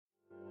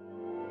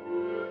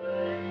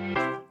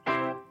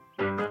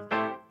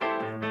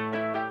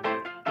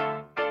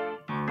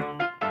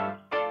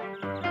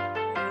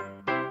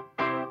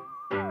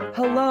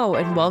Hello,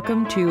 and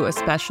welcome to a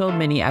special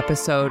mini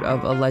episode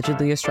of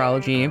Allegedly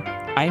Astrology.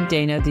 I'm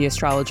Dana, the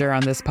astrologer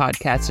on this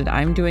podcast, and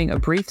I'm doing a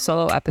brief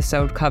solo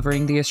episode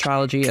covering the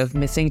astrology of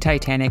missing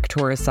Titanic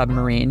tourist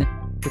submarine,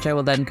 which I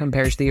will then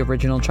compare to the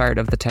original chart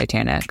of the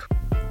Titanic.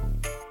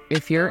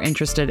 If you're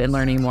interested in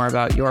learning more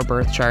about your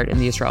birth chart and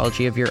the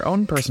astrology of your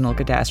own personal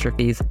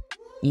catastrophes,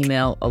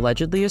 email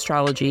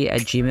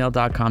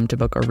allegedlyastrology@gmail.com to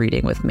book a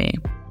reading with me.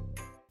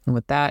 And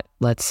with that,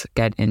 let's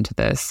get into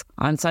this.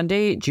 On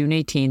Sunday, June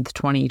 18th,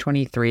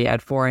 2023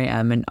 at 4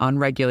 a.m., an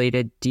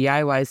unregulated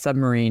DIY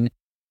submarine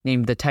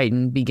named the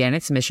Titan began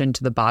its mission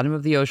to the bottom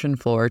of the ocean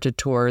floor to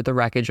tour the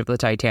wreckage of the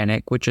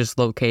Titanic, which is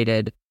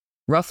located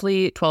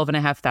roughly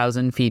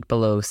 12,500 feet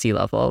below sea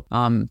level.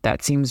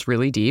 That seems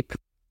really deep.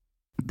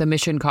 The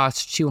mission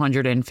cost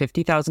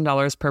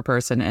 $250,000 per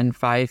person, and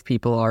 5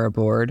 people are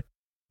aboard,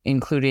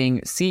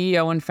 including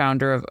CEO and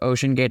founder of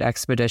OceanGate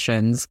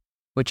Expeditions,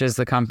 which is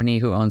the company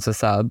who owns the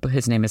sub.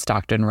 His name is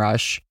Stockton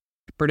Rush.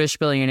 British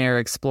billionaire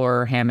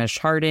explorer Hamish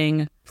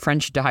Harding,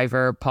 French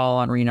diver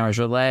Paul-Henri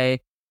Nargeolet,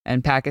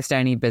 and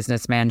Pakistani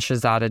businessman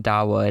Shahzada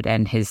Dawood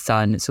and his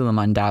son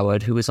Suleiman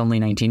Dawood, who was only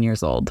 19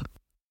 years old.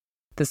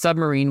 The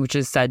submarine, which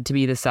is said to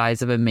be the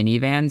size of a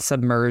minivan,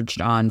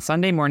 submerged on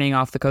Sunday morning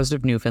off the coast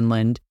of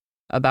Newfoundland.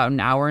 About an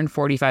hour and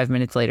 45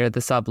 minutes later, the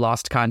sub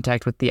lost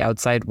contact with the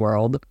outside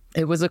world.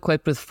 It was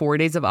equipped with 4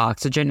 days of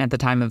oxygen at the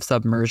time of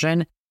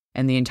submersion,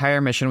 and the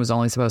entire mission was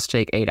only supposed to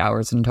take 8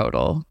 hours in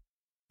total.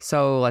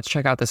 So let's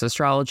check out this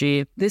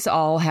astrology. This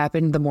all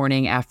happened the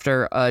morning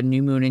after a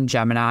new moon in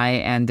Gemini,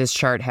 and this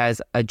chart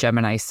has a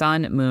Gemini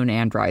sun, moon,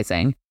 and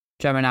rising.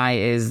 Gemini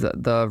is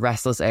the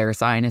restless air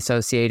sign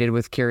associated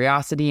with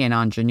curiosity and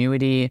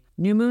ingenuity.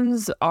 New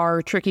moons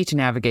are tricky to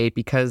navigate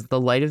because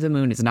the light of the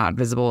moon is not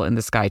visible in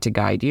the sky to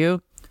guide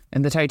you,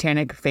 and the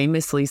Titanic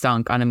famously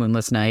sunk on a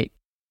moonless night,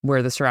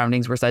 where the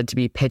surroundings were said to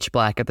be pitch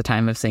black at the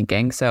time of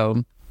sinking,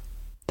 so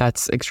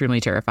that's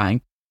extremely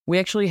terrifying. We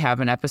actually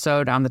have an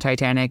episode on the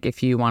Titanic.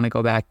 If you want to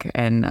go back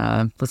and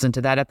listen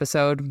to that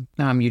episode,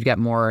 you'd get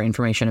more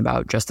information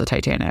about just the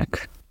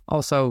Titanic.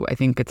 Also, I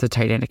think it's the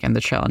Titanic and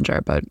the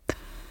Challenger, but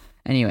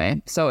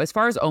anyway. So as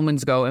far as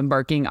omens go,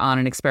 embarking on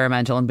an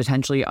experimental and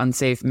potentially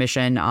unsafe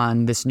mission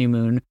on this new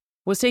moon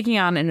was taking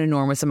on an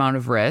enormous amount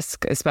of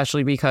risk,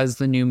 especially because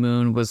the new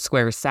moon was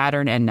square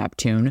Saturn and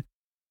Neptune.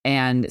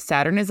 And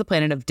Saturn is a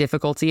planet of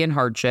difficulty and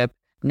hardship.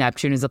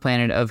 Neptune is a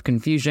planet of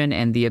confusion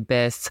and the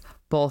abyss.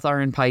 Both are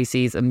in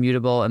Pisces, a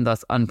mutable and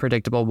thus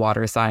unpredictable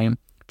water sign.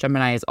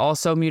 Gemini is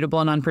also mutable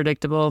and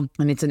unpredictable,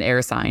 and it's an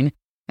air sign.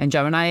 And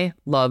Gemini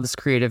loves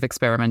creative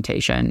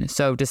experimentation.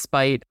 So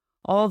despite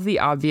all of the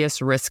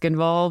obvious risk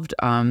involved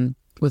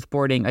with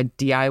boarding a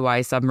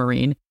DIY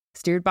submarine,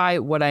 steered by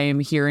what I am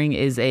hearing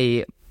is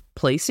a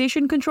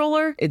PlayStation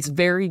controller, it's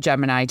very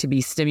Gemini to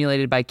be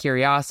stimulated by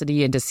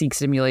curiosity and to seek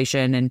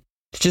stimulation and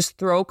to just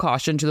throw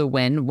caution to the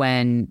wind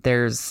when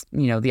there's,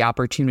 the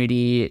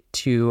opportunity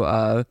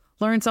to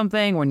learn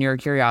something, when your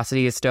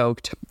curiosity is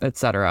stoked,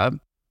 etc.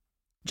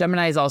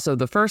 Gemini is also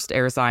the first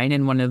air sign,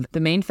 and one of the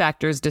main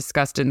factors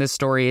discussed in this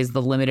story is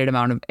the limited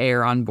amount of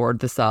air on board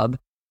the sub.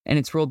 And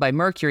it's ruled by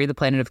Mercury, the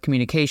planet of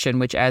communication,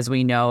 which, as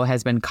we know,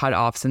 has been cut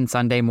off since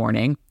Sunday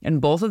morning. And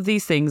both of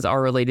these things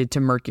are related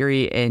to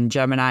Mercury in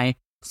Gemini,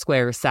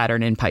 square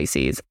Saturn in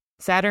Pisces.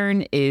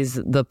 Saturn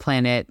is the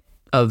planet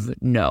of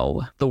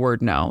no, the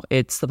word no.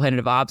 It's the planet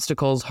of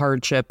obstacles,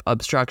 hardship,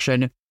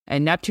 obstruction,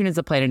 and Neptune is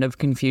a planet of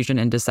confusion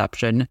and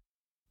deception,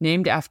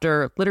 named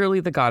after literally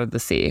the god of the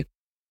sea.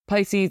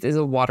 Pisces is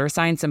a water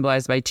sign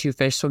symbolized by 2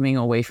 fish swimming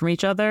away from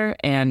each other,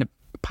 and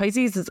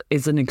Pisces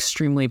is an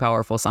extremely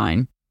powerful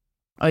sign.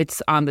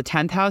 It's on the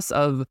 10th house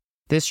of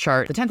this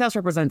chart. The 10th house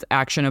represents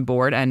action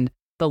aboard and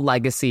the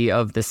legacy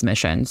of this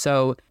mission.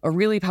 So a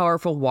really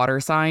powerful water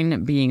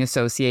sign being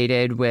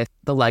associated with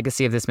the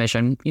legacy of this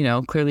mission,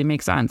 clearly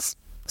makes sense.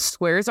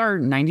 Squares are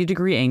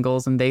 90-degree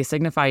angles, and they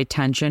signify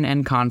tension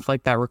and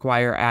conflict that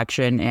require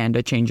action and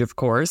a change of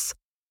course.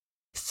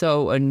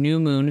 So a new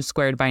moon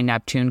squared by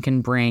Neptune can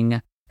bring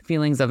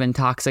feelings of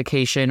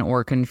intoxication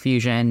or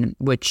confusion,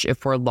 which,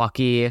 if we're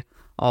lucky,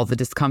 all the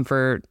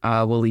discomfort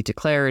will lead to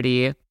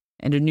clarity.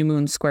 And a new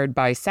moon squared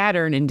by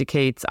Saturn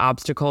indicates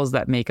obstacles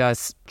that make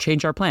us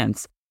change our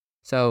plans.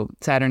 So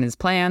Saturn is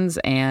plans,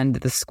 and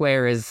the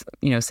square is,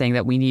 saying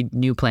that we need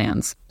new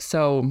plans.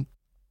 So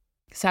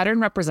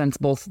Saturn represents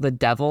both the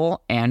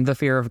devil and the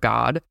fear of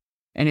God,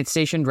 and it's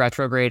stationed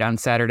retrograde on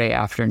Saturday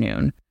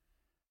afternoon.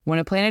 When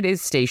a planet is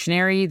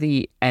stationary,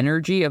 the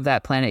energy of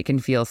that planet can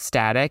feel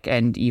static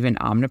and even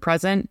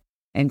omnipresent,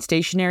 and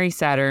stationary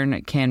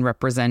Saturn can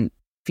represent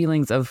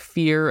feelings of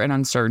fear and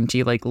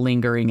uncertainty, like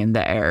lingering in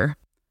the air.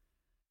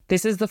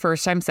 This is the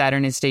first time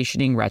Saturn is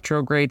stationing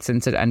retrograde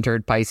since it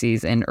entered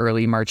Pisces in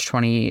early March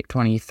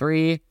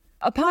 2023.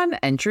 Upon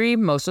entry,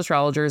 most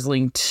astrologers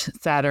linked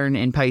Saturn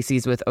in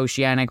Pisces with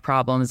oceanic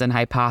problems and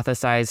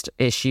hypothesized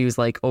issues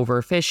like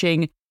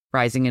overfishing,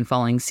 rising and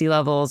falling sea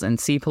levels, and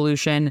sea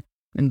pollution.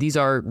 And these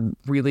are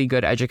really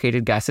good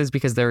educated guesses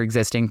because they're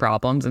existing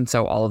problems, and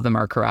so all of them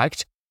are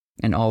correct.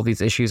 And all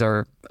these issues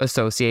are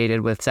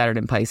associated with Saturn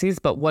and Pisces.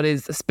 But what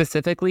is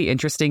specifically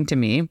interesting to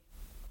me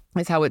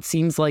is how it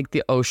seems like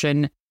the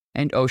ocean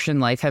and ocean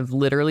life have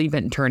literally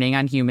been turning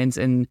on humans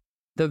in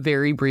the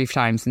very brief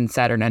time since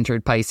Saturn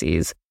entered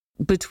Pisces.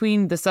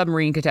 Between the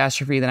submarine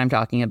catastrophe that I'm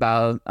talking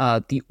about,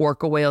 the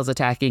orca whales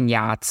attacking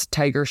yachts,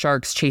 tiger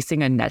sharks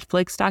chasing a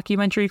Netflix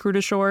documentary crew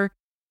to shore,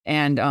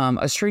 and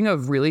a string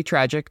of really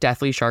tragic,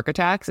 deathly shark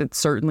attacks, it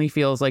certainly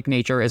feels like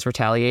nature is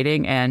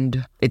retaliating,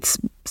 and it's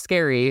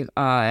scary,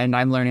 and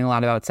I'm learning a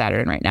lot about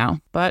Saturn right now.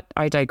 But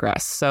I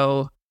digress.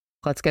 So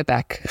let's get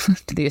back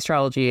to the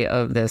astrology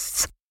of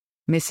this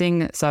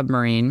missing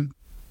submarine.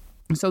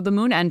 So the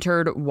moon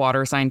entered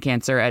water sign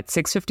Cancer at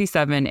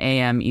 6:57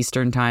 a.m.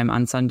 Eastern time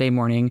on Sunday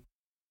morning,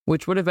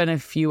 which would have been a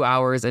few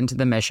hours into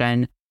the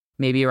mission,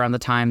 maybe around the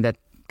time that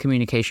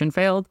communication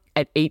failed.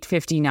 At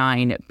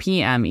 8:59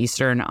 p.m.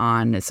 Eastern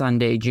on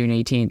Sunday, June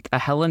 18th, a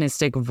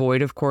Hellenistic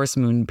void of course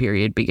moon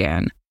period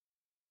began.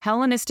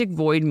 Hellenistic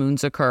void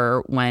moons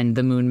occur when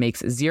the moon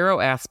makes 0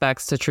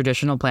 aspects to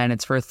traditional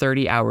planets for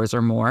 30 hours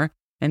or more,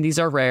 and these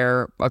are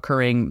rare,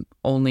 occurring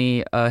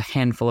only a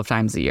handful of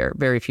times a year,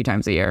 very few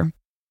times a year.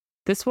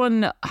 This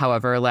one,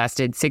 however,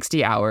 lasted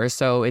 60 hours,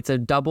 so it's a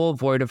double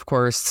void of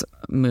course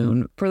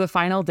moon for the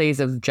final days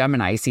of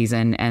Gemini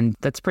season, and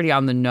that's pretty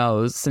on the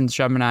nose since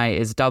Gemini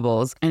is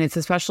doubles, and it's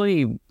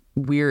especially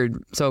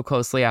weird so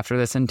closely after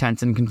this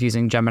intense and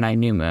confusing Gemini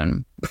new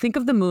moon. Think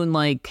of the moon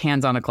like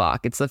hands on a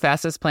clock. It's the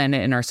fastest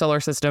planet in our solar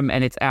system,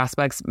 and its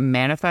aspects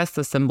manifest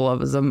the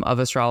symbolism of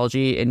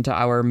astrology into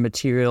our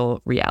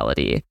material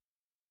reality.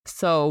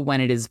 So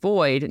when it is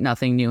void,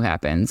 nothing new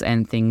happens,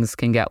 and things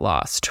can get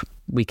lost.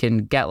 We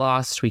can get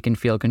lost, we can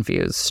feel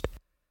confused.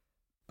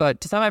 But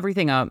to sum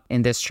everything up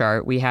in this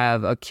chart, we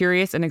have a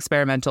curious and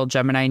experimental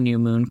Gemini new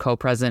moon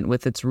co-present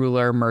with its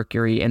ruler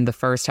Mercury in the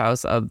first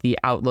house of the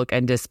outlook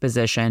and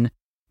disposition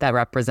that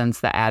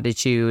represents the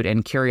attitude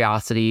and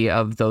curiosity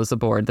of those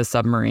aboard the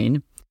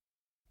submarine.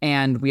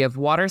 And we have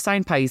water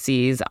sign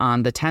Pisces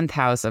on the 10th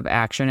house of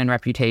action and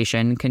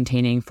reputation,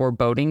 containing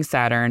foreboding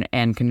Saturn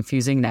and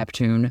confusing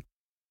Neptune.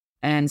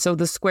 And so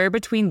the square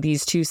between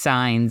these two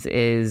signs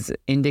is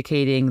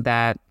indicating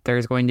that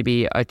there's going to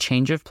be a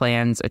change of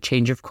plans, a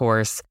change of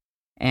course,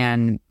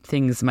 and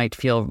things might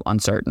feel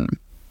uncertain.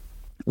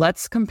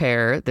 Let's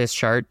compare this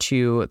chart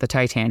to the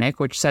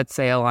Titanic, which set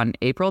sail on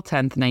April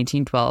 10th,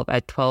 1912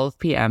 at 12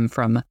 p.m.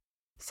 from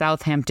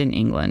Southampton,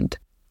 England.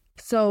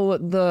 So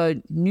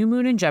the new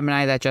moon in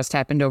Gemini that just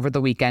happened over the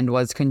weekend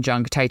was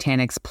conjunct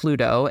Titanic's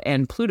Pluto,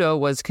 and Pluto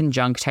was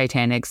conjunct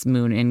Titanic's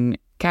moon in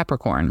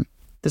Capricorn.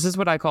 This is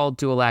what I call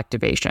dual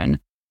activation.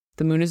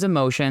 The moon is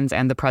emotions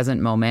and the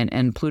present moment,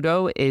 and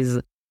Pluto is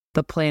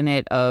the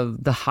planet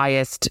of the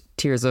highest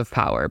tiers of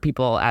power,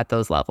 people at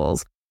those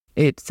levels.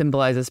 It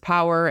symbolizes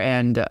power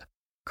and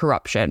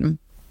corruption.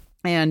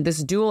 And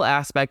this dual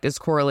aspect is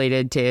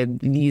correlated to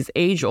these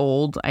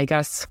age-old, I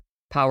guess,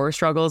 power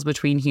struggles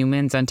between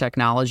humans and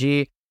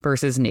technology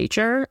versus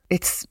nature.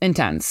 It's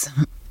intense.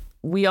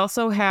 We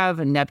also have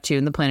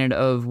Neptune, the planet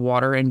of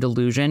water and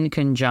delusion,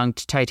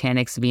 conjunct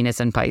Titanic's Venus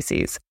and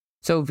Pisces.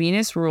 So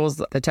Venus rules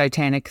the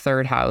Titanic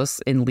third house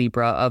in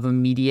Libra of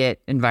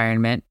immediate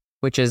environment,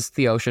 which is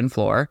the ocean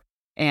floor,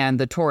 and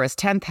the Taurus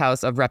 10th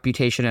house of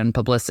reputation and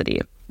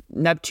publicity.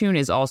 Neptune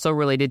is also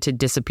related to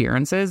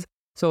disappearances,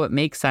 so it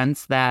makes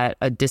sense that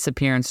a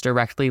disappearance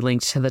directly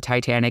linked to the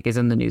Titanic is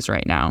in the news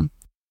right now.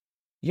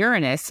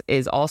 Uranus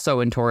is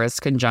also in Taurus,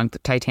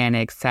 conjunct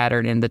Titanic,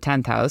 Saturn in the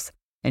 10th house,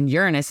 and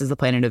Uranus is the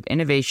planet of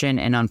innovation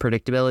and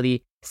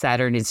unpredictability.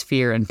 Saturn is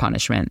fear and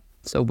punishment.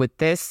 So with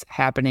this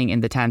happening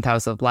in the 10th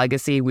house of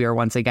legacy, we are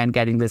once again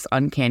getting this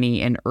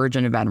uncanny and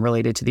urgent event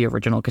related to the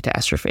original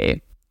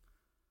catastrophe.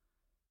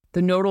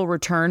 The nodal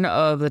return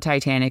of the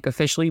Titanic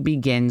officially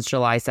begins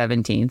July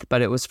 17th,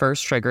 but it was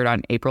first triggered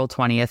on April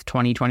 20th,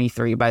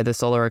 2023 by the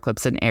solar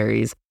eclipse in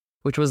Aries,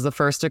 which was the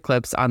first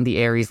eclipse on the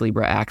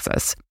Aries-Libra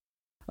axis.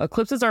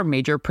 Eclipses are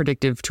major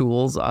predictive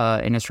tools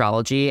in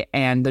astrology,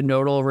 and the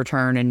nodal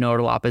return and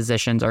nodal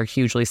oppositions are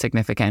hugely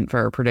significant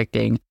for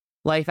predicting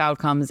life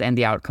outcomes and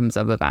the outcomes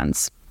of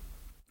events.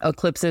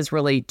 Eclipses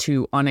relate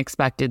to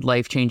unexpected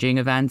life-changing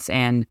events,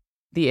 and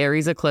the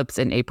Aries eclipse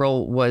in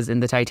April was in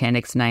the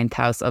Titanic's 9th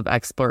house of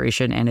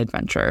exploration and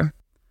adventure.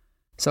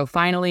 So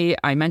finally,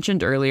 I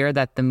mentioned earlier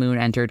that the moon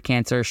entered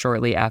Cancer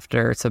shortly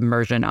after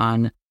submersion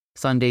on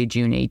Sunday,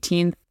 June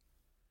 18th.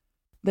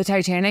 The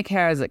Titanic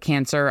has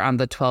Cancer on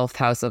the 12th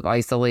house of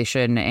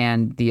isolation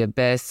and the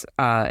abyss,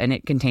 and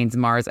it contains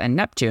Mars and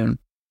Neptune.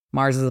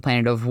 Mars is the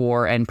planet of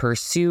war and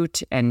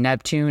pursuit, and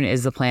Neptune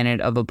is the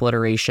planet of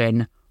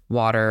obliteration,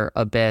 water,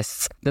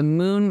 abyss. The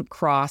moon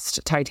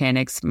crossed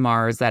Titanic's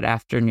Mars that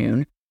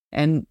afternoon,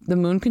 and the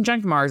moon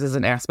conjunct Mars is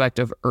an aspect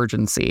of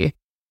urgency.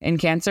 In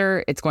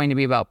Cancer, it's going to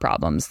be about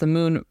problems. The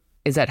moon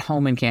is at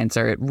home in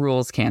Cancer. It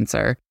rules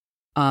Cancer.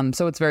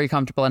 So it's very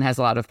comfortable and has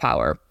a lot of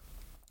power.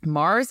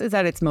 Mars is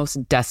at its most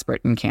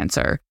desperate in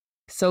Cancer.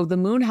 So the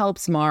moon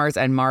helps Mars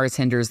and Mars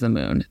hinders the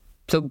moon.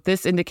 So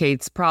this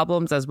indicates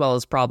problems as well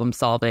as problem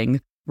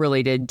solving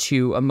related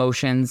to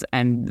emotions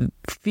and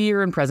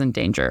fear and present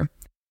danger.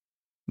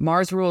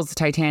 Mars rules the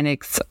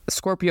Titanic's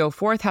Scorpio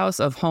 4th house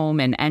of home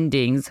and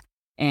endings,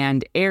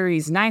 and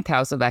Aries 9th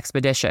house of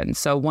expedition.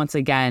 So once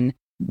again,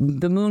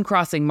 the moon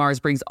crossing Mars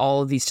brings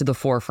all of these to the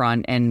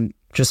forefront and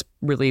just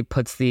really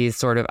puts these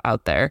sort of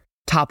out there,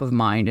 top of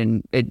mind,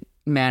 and it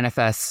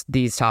manifests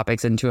these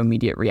topics into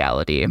immediate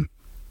reality.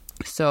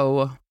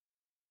 So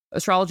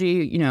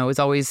astrology, is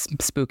always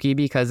spooky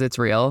because it's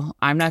real.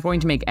 I'm not going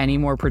to make any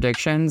more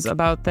predictions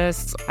about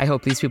this. I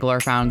hope these people are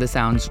found. This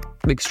sounds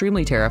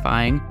extremely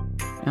terrifying.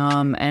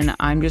 And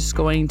I'm just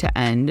going to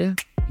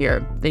end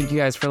here. Thank you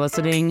guys for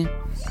listening.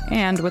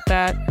 And with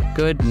that,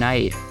 good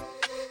night.